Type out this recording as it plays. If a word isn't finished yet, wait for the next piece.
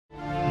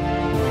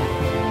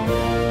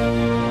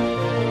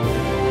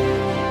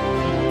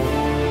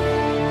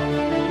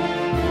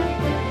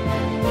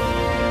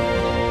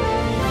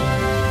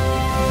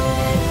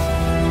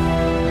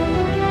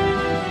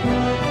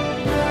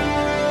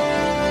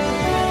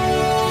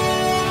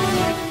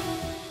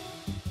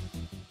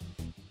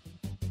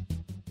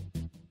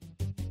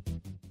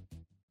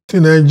The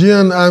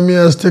Nigerian army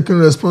has taken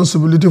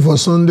responsibility for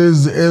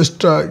Sunday's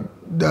airstrike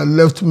that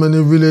left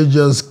many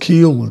villagers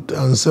killed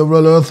and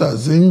several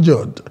others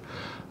injured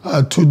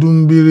at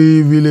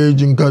Tudumbiri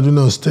village in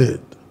Kaduna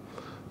State.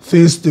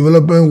 This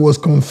development was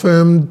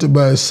confirmed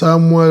by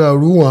Samuel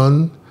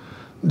Aruwan,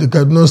 the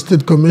Kaduna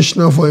State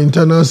Commissioner for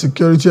Internal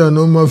Security and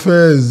Home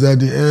Affairs,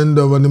 at the end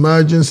of an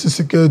emergency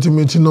security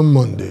meeting on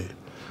Monday.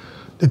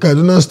 The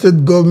Kaduna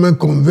State government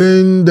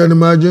convened an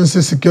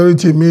emergency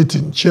security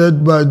meeting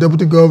chaired by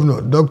Deputy Governor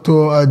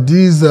Dr.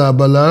 Hadiza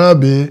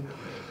Balarabe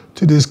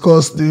to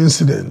discuss the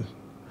incident.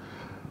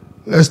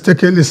 Let's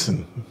take a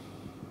listen.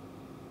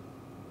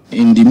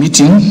 In the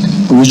meeting,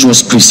 which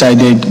was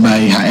presided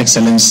by Her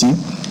Excellency,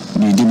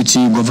 the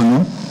Deputy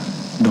Governor,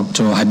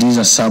 Dr.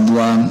 Hadiza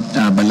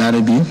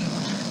Balarabe,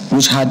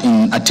 which had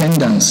in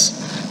attendance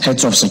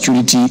heads of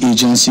security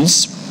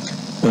agencies,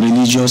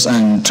 religious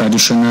and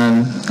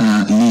traditional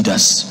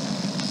leaders.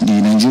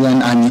 The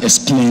Nigerian Army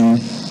explained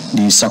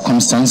the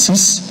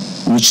circumstances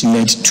which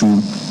led to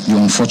the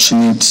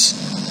unfortunate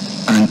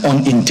and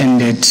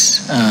unintended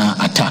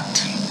attack.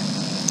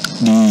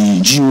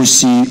 The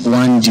GOC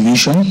 1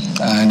 Division,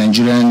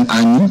 Nigerian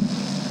Army,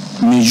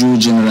 Major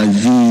General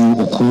V.U.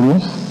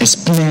 Okoro,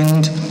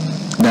 explained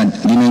that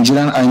the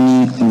Nigerian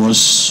Army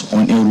was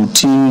on a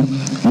routine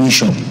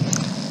mission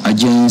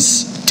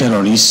against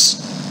terrorists,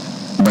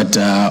 but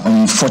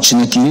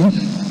unfortunately,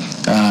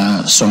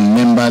 some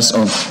members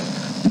of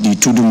the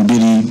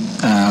Tudumbiri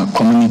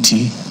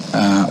community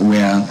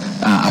were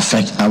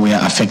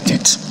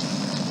affected.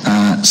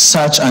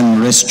 Search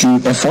and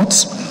rescue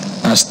efforts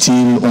are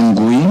still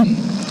ongoing,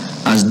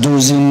 as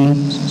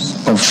dozens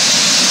of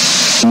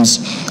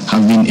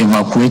have been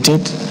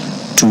evacuated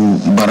to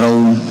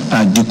Barrow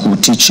Diko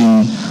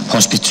Teaching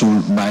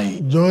Hospital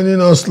by...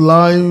 Joining us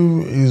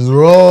live is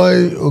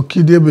Roy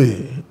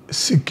Okidebe,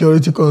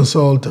 security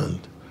consultant.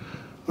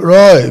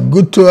 Roy,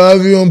 good to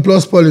have you on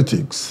Plus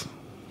Politics.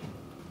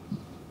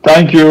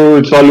 Thank you.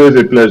 It's always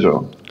a pleasure.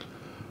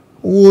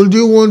 Would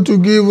you want to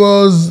give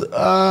us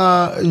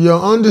your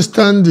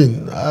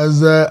understanding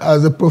as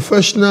a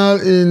professional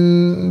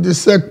in the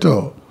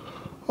sector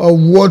of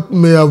what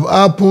may have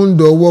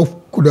happened or what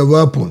could have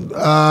happened?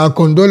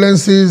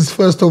 Condolences,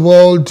 first of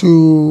all,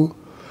 to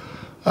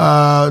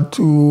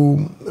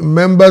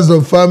members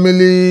of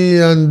family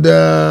and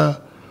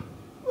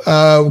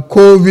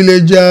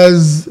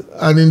co-villagers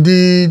and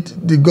indeed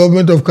the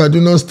government of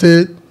Kaduna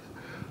State.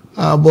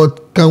 But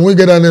can we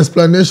get an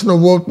explanation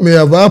of what may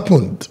have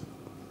happened?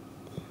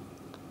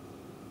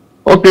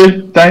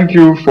 Okay, thank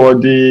you for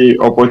the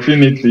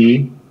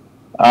opportunity.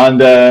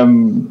 And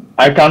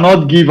I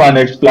cannot give an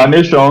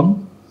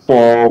explanation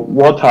for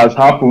what has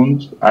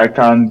happened. I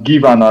can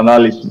give an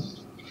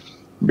analysis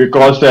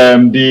because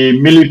the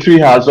military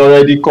has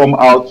already come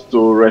out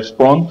to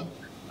respond,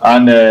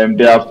 and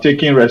they have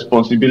taken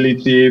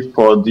responsibility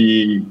for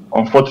the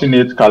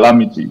unfortunate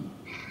calamity.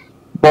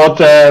 But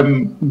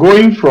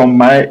going from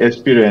my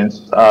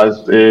experience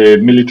as a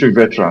military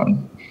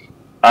veteran,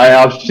 I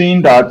have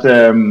seen that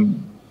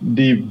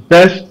the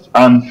best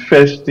and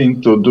first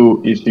thing to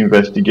do is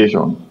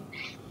investigation.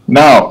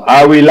 Now,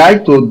 I would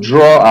like to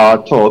draw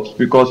our thoughts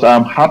because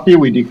I'm happy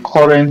with the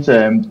current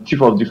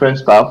Chief of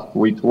Defense Staff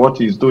with what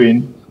he's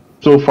doing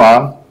so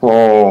far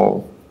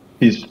for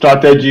his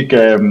strategic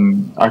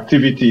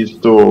activities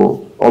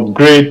to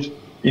upgrade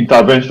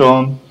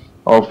intervention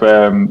of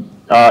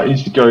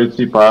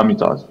insecurity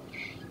parameters.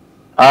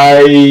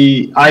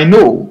 I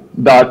know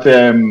that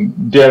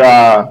there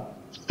are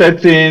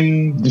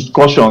certain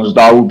discussions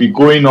that will be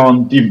going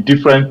on in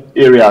different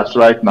areas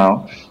right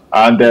now,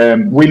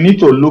 and we need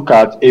to look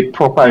at a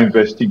proper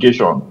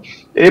investigation.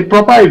 A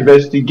proper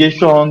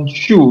investigation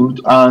should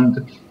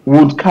and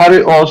would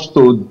carry us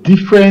to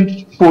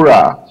different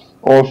fora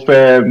of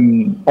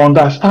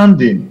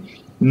understanding.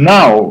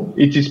 Now,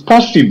 it is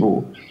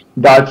possible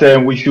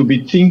that we should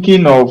be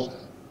thinking of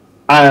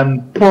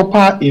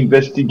proper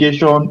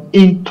investigation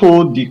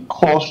into the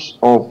cause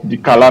of the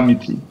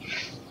calamity.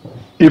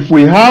 If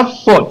we have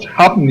such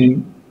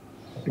happening,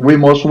 we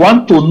must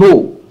want to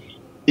know,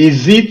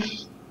 is it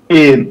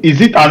an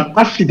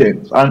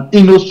accident, an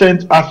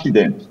innocent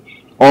accident,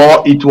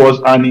 or it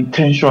was an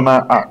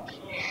intentional act?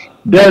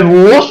 Then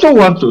we also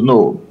want to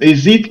know,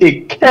 is it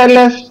a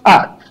careless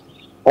act,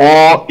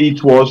 or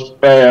it was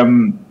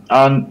an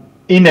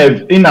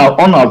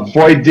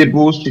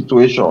unavoidable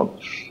situation?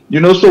 You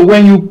know, so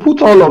when you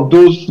put all of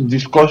those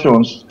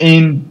discussions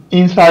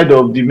inside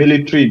of the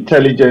military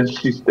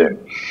intelligence system,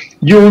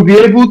 you will be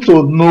able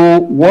to know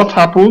what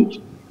happened,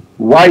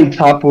 why it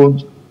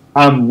happened,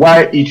 and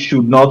why it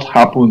should not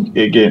happen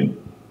again.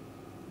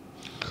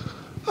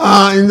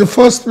 In the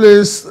first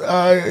place,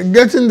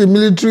 getting the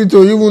military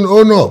to even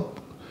own up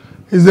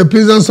is a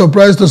pleasant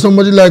surprise to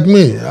somebody like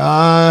me.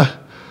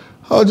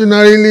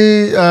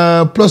 Ordinarily,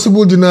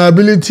 plausible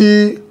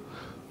deniability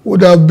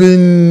would have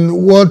been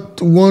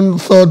what one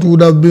thought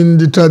would have been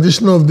the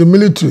tradition of the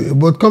military.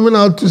 But coming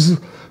out to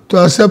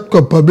accept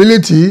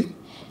culpability,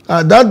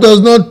 that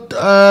does not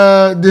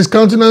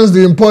discountenance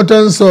the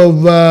importance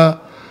of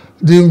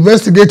the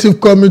investigative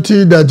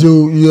committee that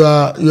you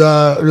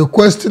are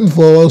requesting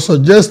for or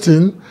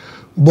suggesting,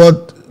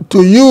 but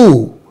to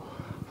you,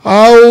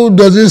 how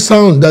does it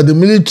sound that the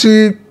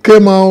military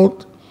came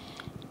out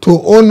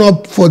to own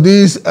up for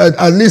this?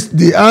 At least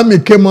the army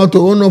came out to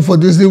own up for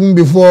this even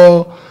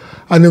before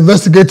an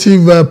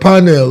investigative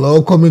panel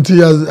or committee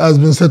has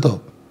been set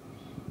up.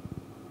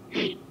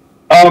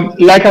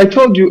 Like I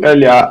told you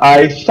earlier,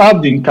 I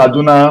served in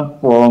Kaduna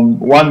from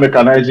 1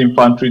 Mechanized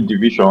Infantry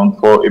Division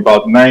for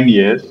about 9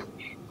 years,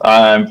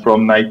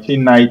 from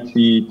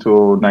 1990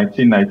 to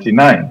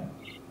 1999.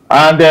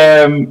 And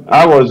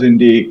I was in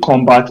the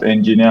Combat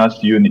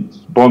Engineers Unit,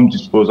 Bomb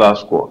Disposal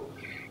Squad.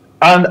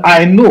 And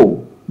I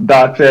know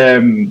that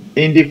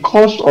in the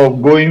course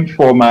of going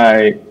for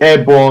my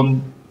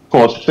airborne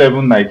course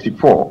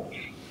 794,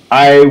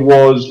 I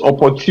was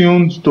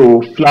opportune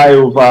to fly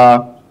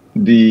over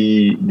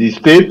the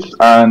states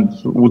and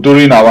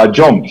during our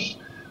jumps,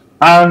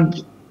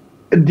 and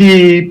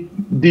the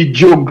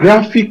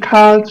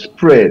geographical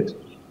spread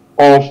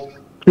of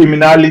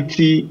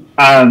criminality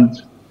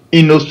and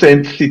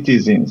innocent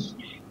citizens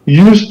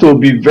used to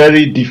be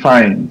very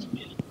defined.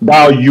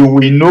 Now you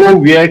will know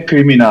where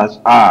criminals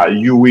are,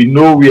 you will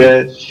know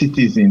where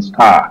citizens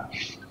are,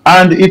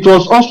 and it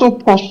was also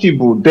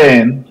possible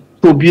then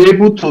to be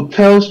able to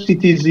tell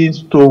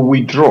citizens to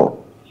withdraw,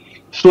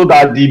 so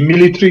that the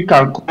military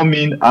can come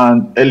in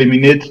and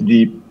eliminate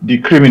the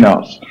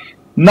criminals.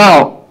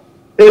 Now,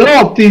 a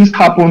lot of things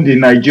happened in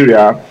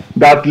Nigeria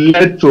that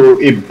led to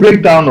a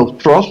breakdown of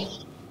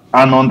trust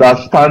and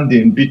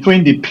understanding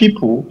between the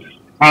people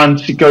and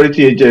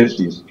security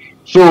agencies.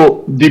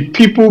 So the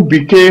people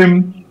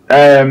became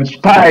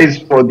spies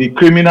for the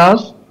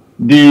criminals.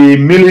 The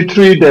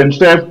military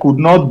themselves could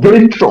not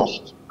gain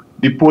trust.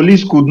 The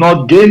police could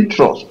not gain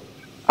trust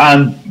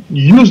and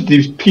use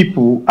these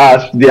people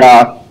as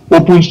their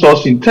open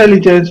source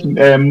intelligence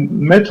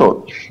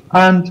method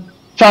and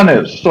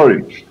channels,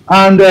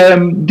 and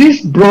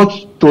this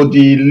brought to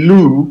the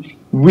loop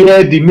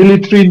where the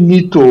military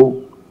need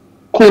to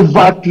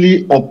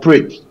covertly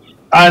operate.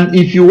 And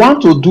if you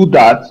want to do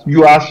that,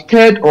 you are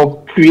scared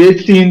of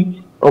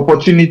creating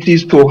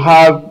opportunities to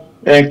have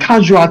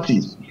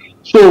casualties.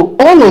 So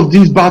all of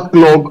these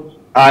backlog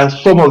are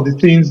some of the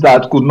things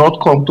that could not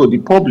come to the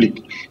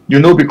public,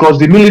 because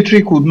the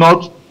military could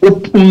not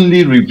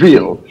openly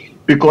reveal,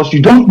 because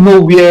you don't know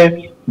where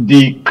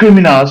the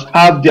criminals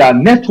have their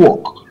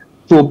network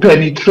to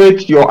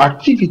penetrate your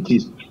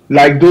activities,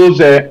 like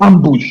those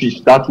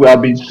ambushes that we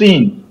have been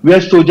seeing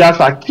where soldiers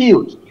are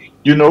killed.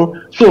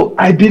 So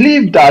I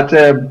believe that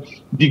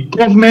the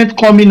government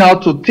coming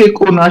out to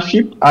take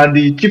ownership, and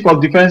the Chief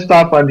of Defense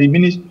Staff and the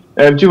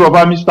Chief of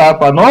Army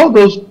Staff and all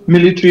those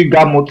military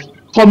gamuts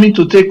coming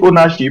to take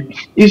ownership,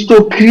 is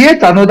to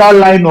create another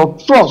line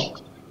of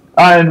trust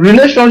and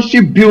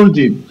relationship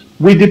building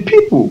with the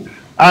people.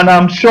 And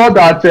I'm sure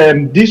that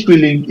this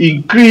will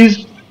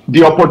increase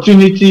the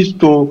opportunities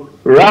to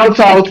rout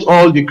out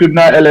all the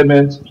criminal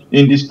elements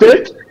in the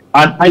state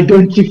and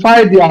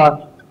identify their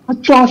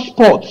actual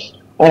spots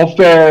of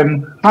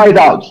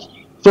hideouts,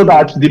 so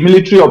that the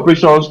military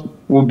operations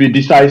will be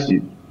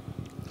decisive.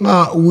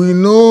 Now, we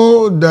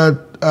know that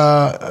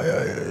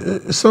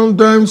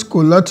sometimes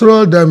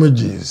collateral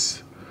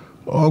damages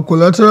or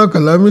collateral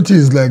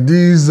calamities like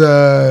these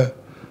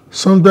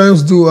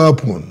sometimes do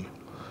happen.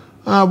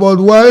 But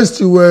whilst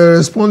you were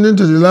responding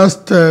to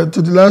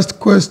the last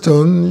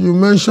question, you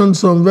mentioned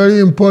some very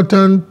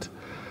important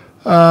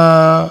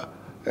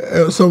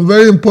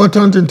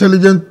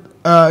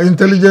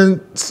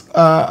intelligence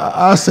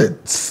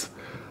assets.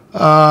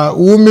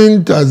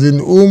 Women, as in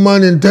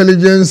human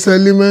intelligence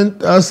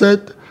element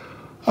asset,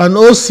 and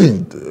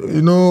OSINT,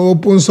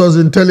 open source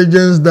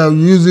intelligence that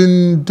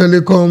using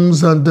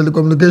telecoms and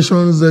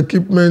telecommunications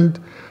equipment,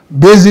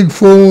 basic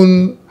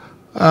phone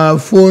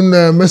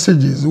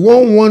messages.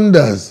 One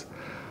wonders,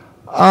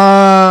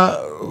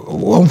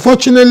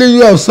 unfortunately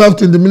you have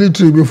served in the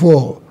military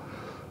before.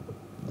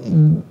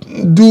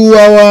 Do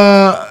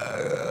our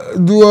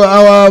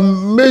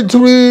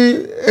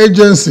military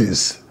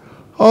agencies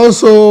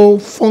also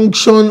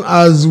function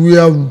as we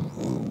have,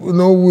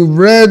 we've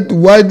read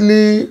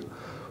widely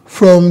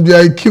from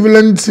their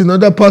equivalents in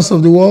other parts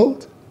of the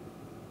world?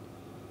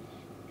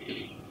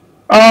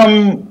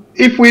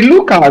 If we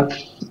look at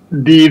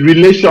the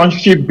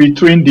relationship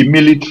between the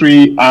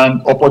military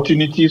and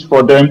opportunities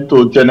for them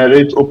to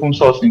generate open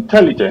source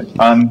intelligence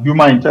and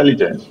human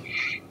intelligence,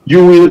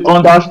 you will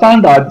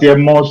understand that there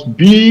must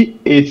be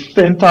a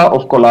center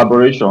of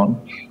collaboration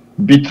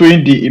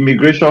between the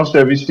immigration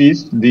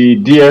services, the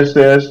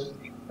DSS,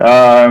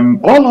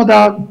 all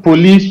other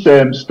police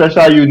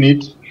special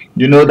units,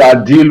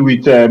 that deal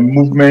with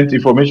movement,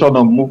 information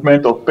on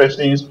movement of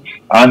persons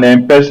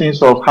and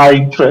persons of high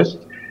interest,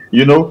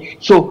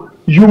 So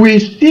you will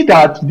see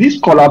that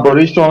these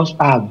collaborations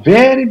are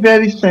very,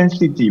 very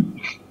sensitive,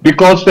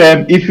 because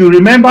if you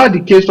remember the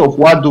case of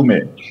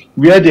Wadume,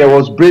 where there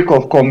was break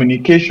of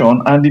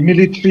communication and the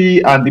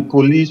military and the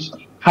police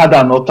had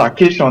an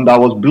altercation that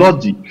was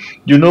bloody.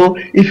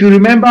 If you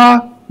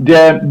remember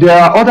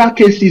there are other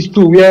cases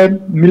too where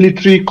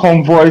military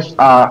convoys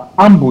are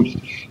ambushed.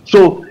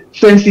 So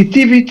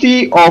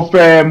sensitivity of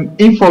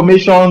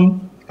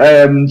information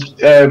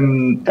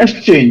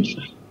exchange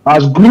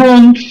has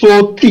grown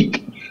so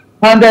thick.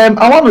 And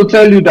I want to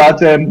tell you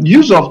that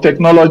use of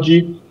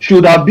technology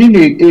should have been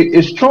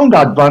a strong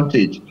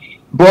advantage.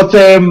 But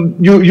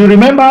you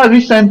remember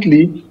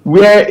recently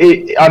where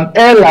an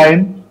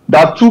airline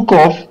that took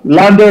off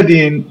landed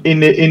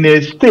in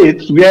a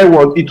state where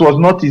it was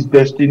not its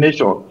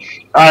destination,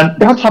 and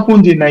that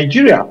happened in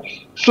Nigeria.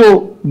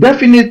 So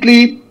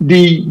definitely the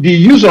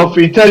use of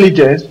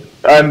intelligence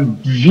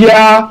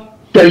via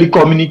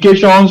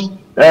telecommunications,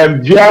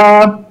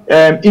 via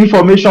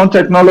information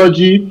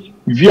technology,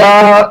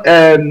 via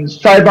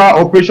cyber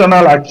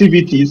operational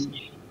activities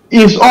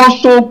is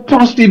also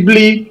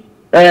possibly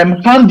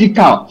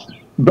handicapped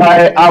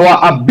by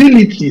our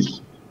abilities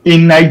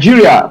in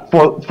Nigeria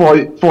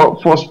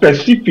for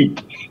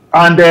specific,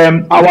 and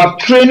our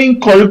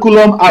training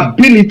curriculum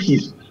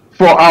abilities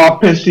for our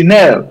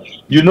personnel.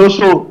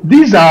 So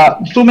these are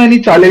so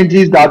many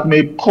challenges that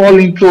may call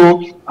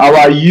into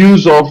our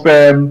use of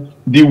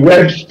the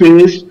web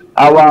space,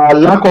 our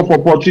lack of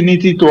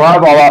opportunity to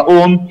have our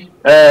own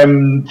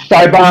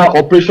cyber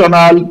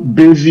operational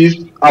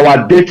basis,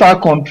 our data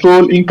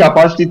control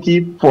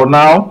incapacity for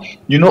now.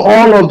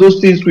 All of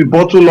those things we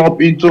bottle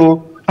up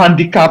into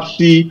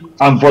handicapcy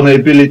and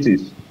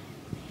vulnerabilities.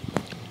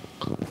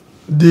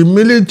 The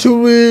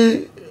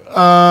military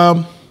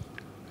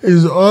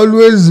is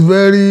always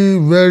very,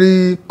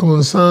 very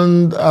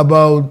concerned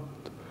about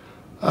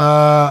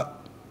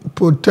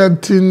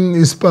protecting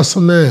its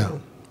personnel.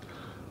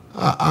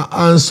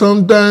 And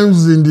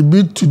sometimes in the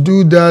bid to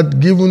do that,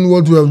 given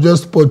what we have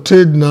just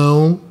portrayed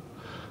now,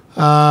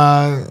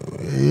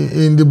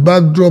 in the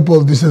backdrop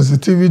of the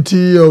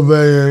sensitivity of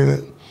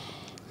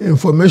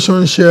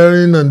information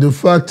sharing and the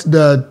fact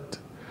that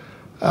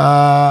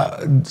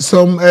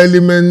some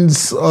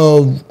elements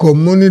of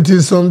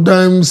communities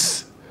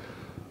sometimes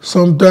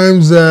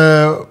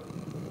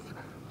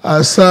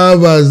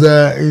serve as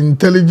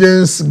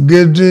intelligence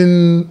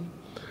gathering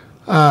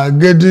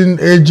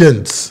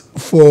agents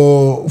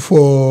for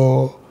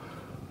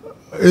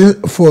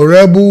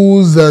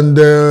rebels and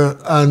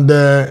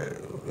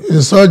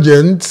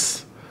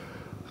insurgents.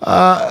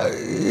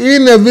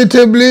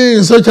 Inevitably,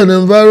 in such an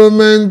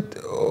environment,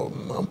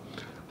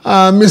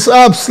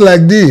 mishaps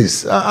like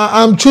this.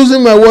 I'm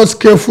choosing my words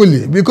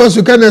carefully because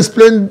you can't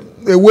explain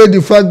away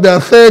the fact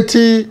that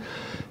 30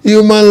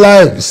 human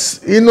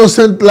lives,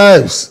 innocent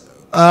lives,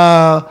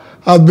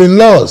 have been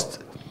lost.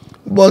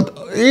 But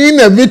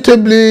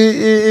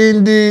inevitably,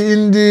 in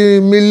the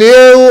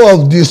milieu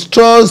of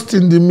distrust,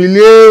 in the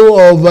milieu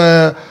of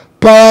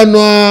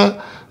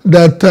paranoia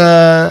that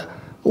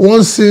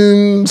one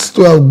seems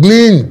to have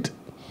gleaned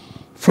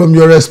from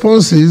your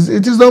responses,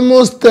 it is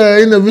almost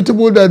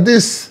inevitable that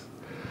this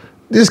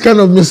kind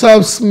of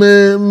mishaps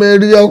may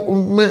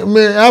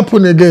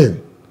happen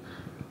again.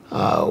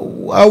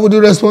 How would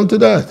you respond to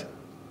that?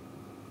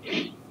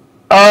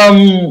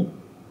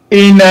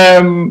 In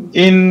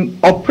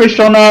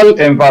operational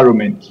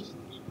environments,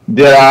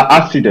 there are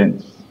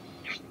accidents.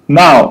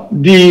 Now,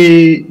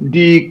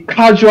 the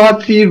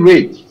casualty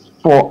rate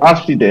for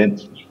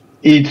accidents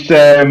is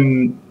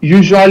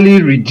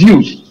usually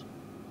reduced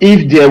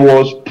if there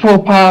was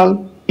proper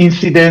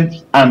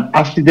incident and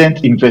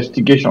accident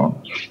investigation.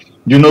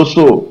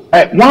 So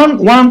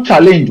one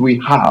challenge we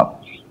have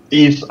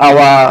is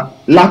our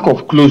lack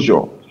of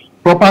closure,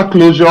 proper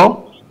closure,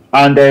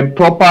 and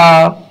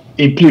proper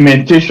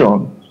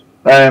implementation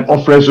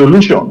of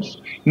resolutions.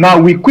 Now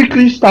we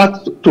quickly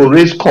start to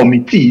raise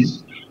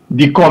committees.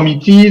 The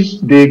committees,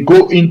 they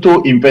go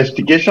into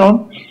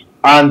investigation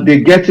and they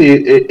get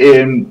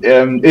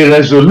a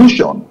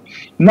resolution.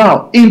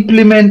 Now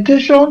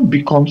implementation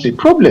becomes a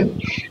problem.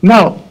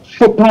 Now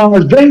for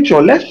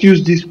peradventure, let's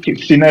use this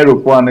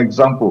scenario for an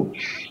example.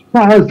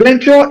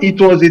 Peradventure, it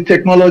was a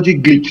technology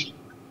glitch.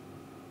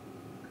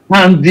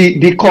 And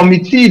the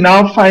committee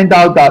now find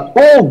out that,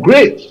 oh,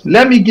 great,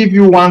 let me give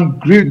you one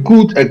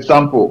good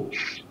example.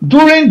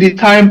 During the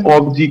time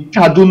of the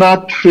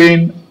Kaduna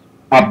train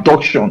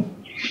abduction,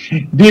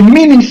 the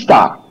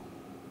minister,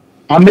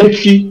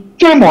 Amechi,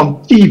 came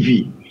on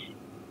TV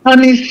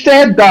and he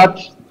said that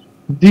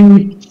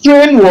the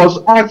train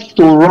was asked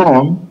to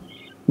run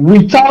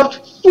without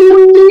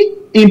fully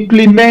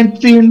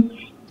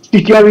implementing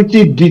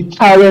security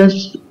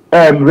deterrence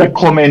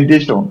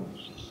recommendation.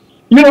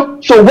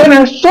 So when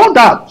I saw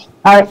that,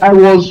 I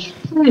was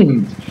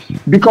pained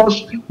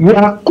because we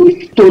are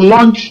quick to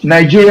launch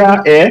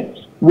Nigeria Air,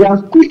 we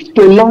are quick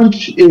to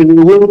launch a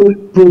railway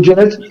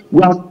project,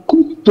 we are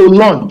quick to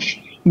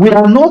launch. We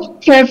are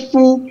not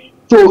careful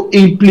to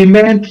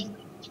implement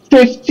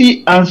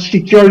safety and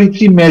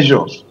security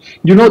measures.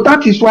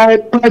 That is why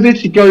private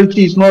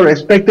security is not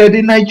respected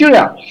in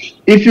Nigeria.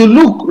 If you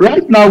look,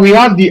 right now we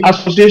have the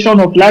Association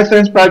of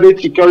Licensed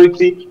Private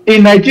Security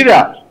in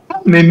Nigeria.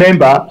 I'm a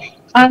member,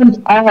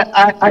 and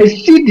I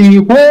see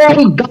the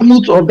whole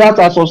gamut of that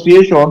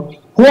association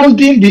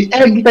holding the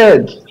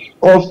eggheads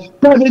of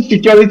private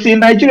security in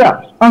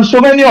Nigeria. And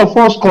so many of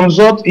us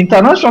consult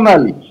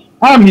internationally.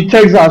 I'm in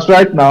Texas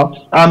right now.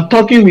 I'm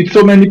talking with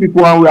so many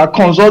people and we are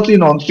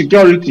consulting on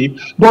security.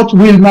 But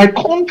will my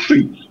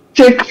country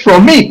take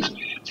from it?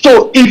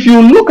 So if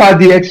you look at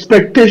the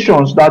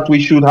expectations that we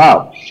should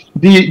have,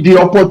 the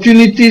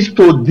opportunities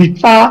to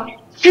deter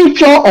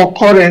future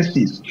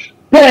occurrences,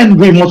 then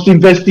we must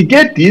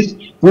investigate this.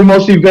 We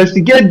must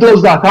investigate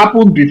those that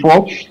happened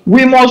before.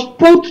 We must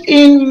put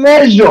in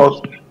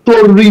measures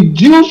to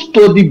reduce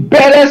to the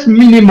barest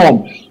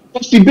minimum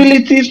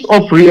possibilities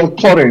of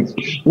reoccurrence.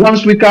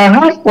 Once we can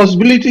have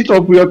possibilities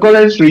of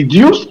reoccurrence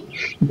reduced,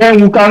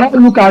 then we can now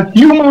look at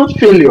human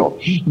failure.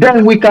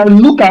 Then we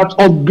can look at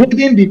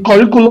upgrading the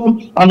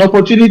curriculum and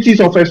opportunities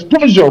of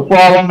exposure for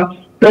our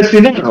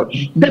personnel.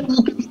 Then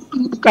we can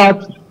look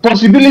at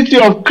possibility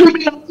of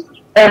criminal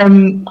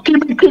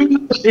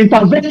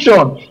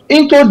intervention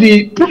into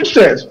the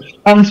process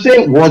and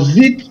say, was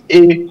it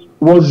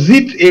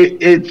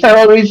a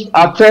terrorist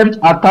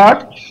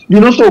attack?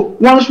 So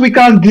once we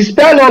can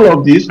dispel all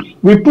of this,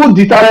 we put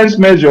deterrence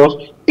measures,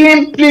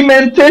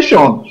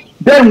 implementation,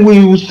 then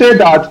we will say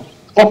that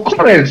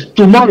occurrence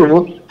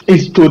tomorrow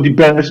is to the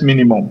barest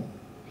minimum.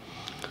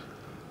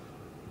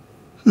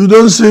 You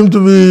don't seem to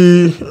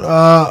be,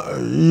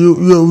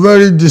 you're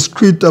very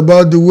discreet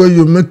about the way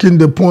you're making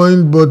the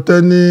point, but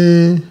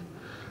any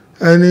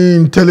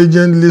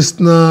intelligent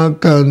listener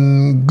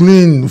can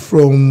glean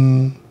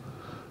from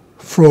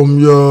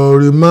your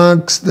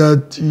remarks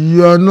that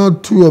you are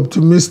not too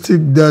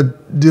optimistic that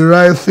the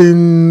right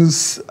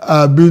things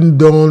are being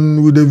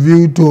done with a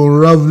view to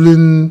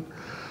unraveling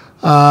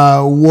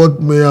what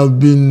may have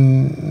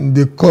been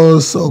the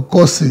cause or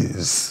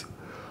causes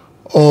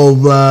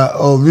of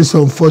this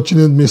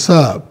unfortunate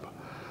mishap.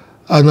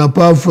 And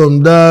apart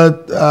from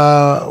that,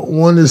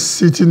 one is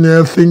sitting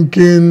there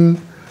thinking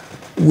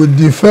with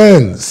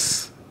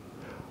defense,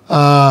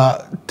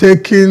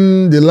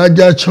 taking the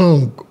larger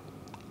chunk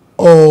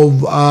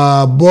of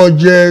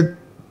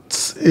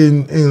budgets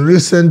in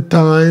recent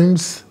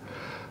times.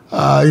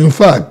 In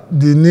fact,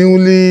 the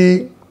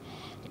newly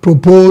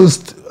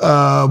proposed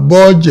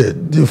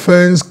budget,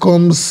 defense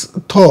comes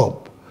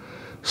top.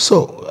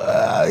 So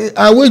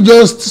are we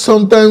just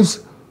sometimes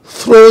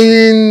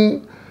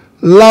throwing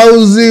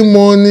lousy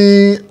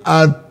money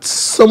at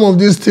some of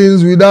these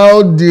things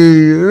without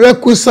the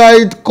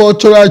requisite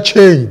cultural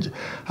change,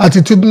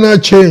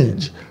 attitudinal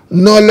change,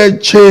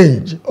 knowledge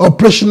change,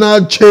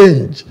 operational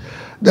change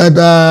that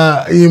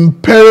are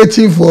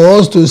imperative for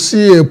us to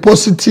see a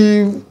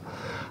positive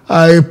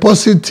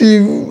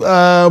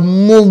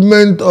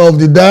movement of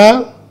the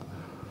dial?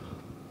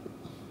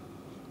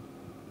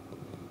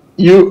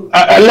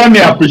 Let me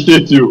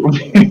appreciate you.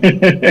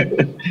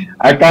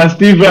 I can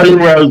see very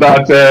well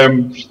that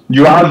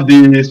you have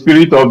the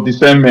spirit of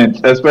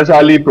discernment,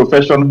 especially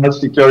professional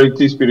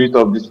security spirit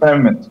of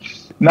discernment.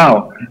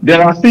 Now,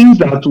 there are things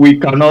that we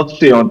cannot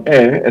say on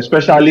air,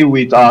 especially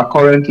with our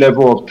current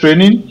level of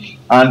training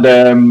and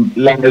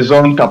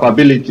liaison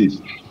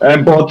capabilities.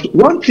 But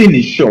one thing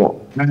is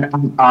sure,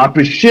 I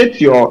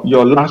appreciate your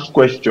last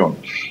question.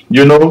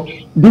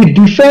 The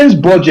defense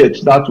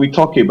budget that we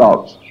talk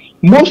about,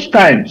 most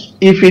times,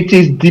 if it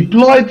is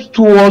deployed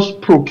towards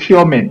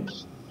procurement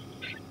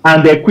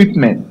and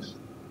equipment,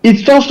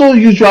 it's also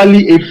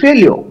usually a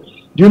failure.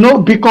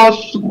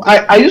 Because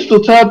I used to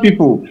tell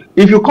people,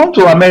 if you come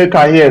to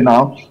America here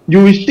now,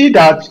 you will see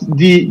that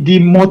the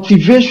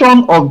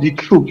motivation of the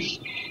troops,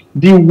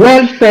 the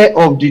welfare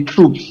of the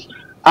troops,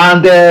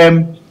 and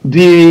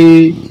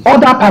the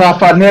other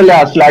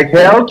paraphernalias like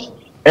health,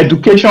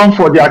 education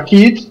for their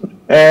kids,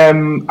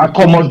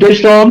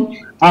 accommodation,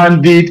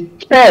 and the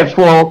care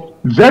for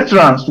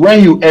veterans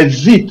when you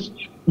exit,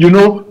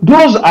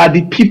 those are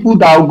the people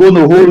that are going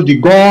to hold the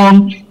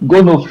gun,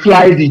 going to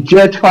fly the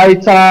jet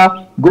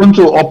fighter, going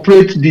to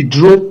operate the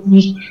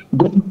drones,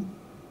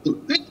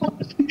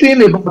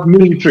 thinking about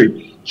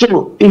military.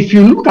 So if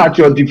you look at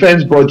your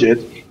defense budget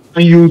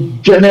and you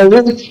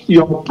generate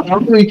your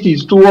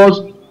priorities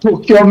towards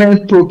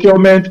procurement,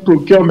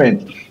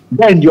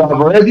 then you have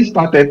already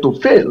started to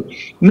fail.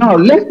 Now,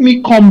 let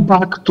me come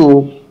back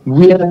to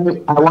where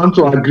I want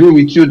to agree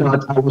with you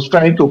that I was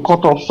trying to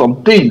cut off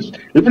some things.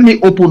 Let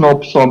me open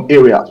up some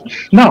areas.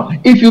 Now,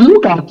 if you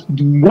look at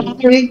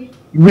why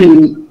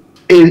will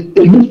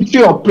a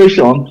military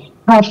operation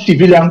have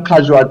civilian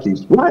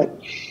casualties? Why?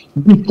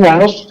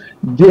 Because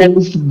there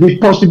is the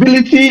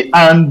possibility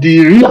and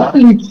the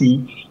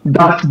reality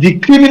that the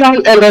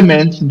criminal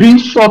elements being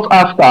sought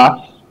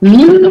after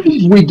live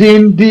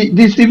within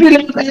the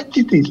civilian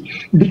entities.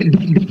 They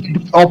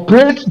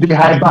operate, they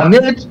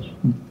hibernate,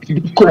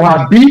 they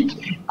cohabit,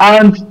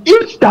 and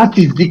if that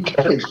is the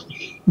case,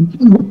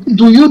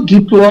 do you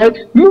deploy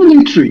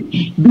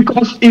military?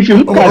 Because if you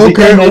look at the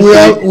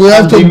NSA, we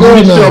have to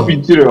go now. Of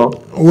Interior,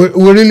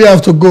 we really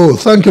have to go.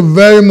 Thank you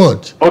very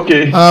much.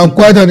 Okay.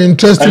 Quite an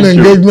interesting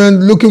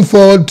engagement. Looking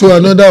forward to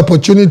another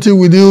opportunity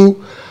with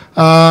you.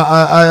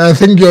 I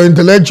think your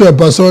intellectual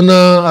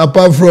persona,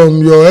 apart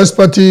from your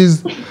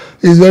expertise,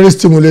 is very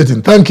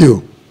stimulating. Thank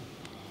you.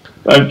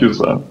 Thank you,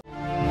 sir.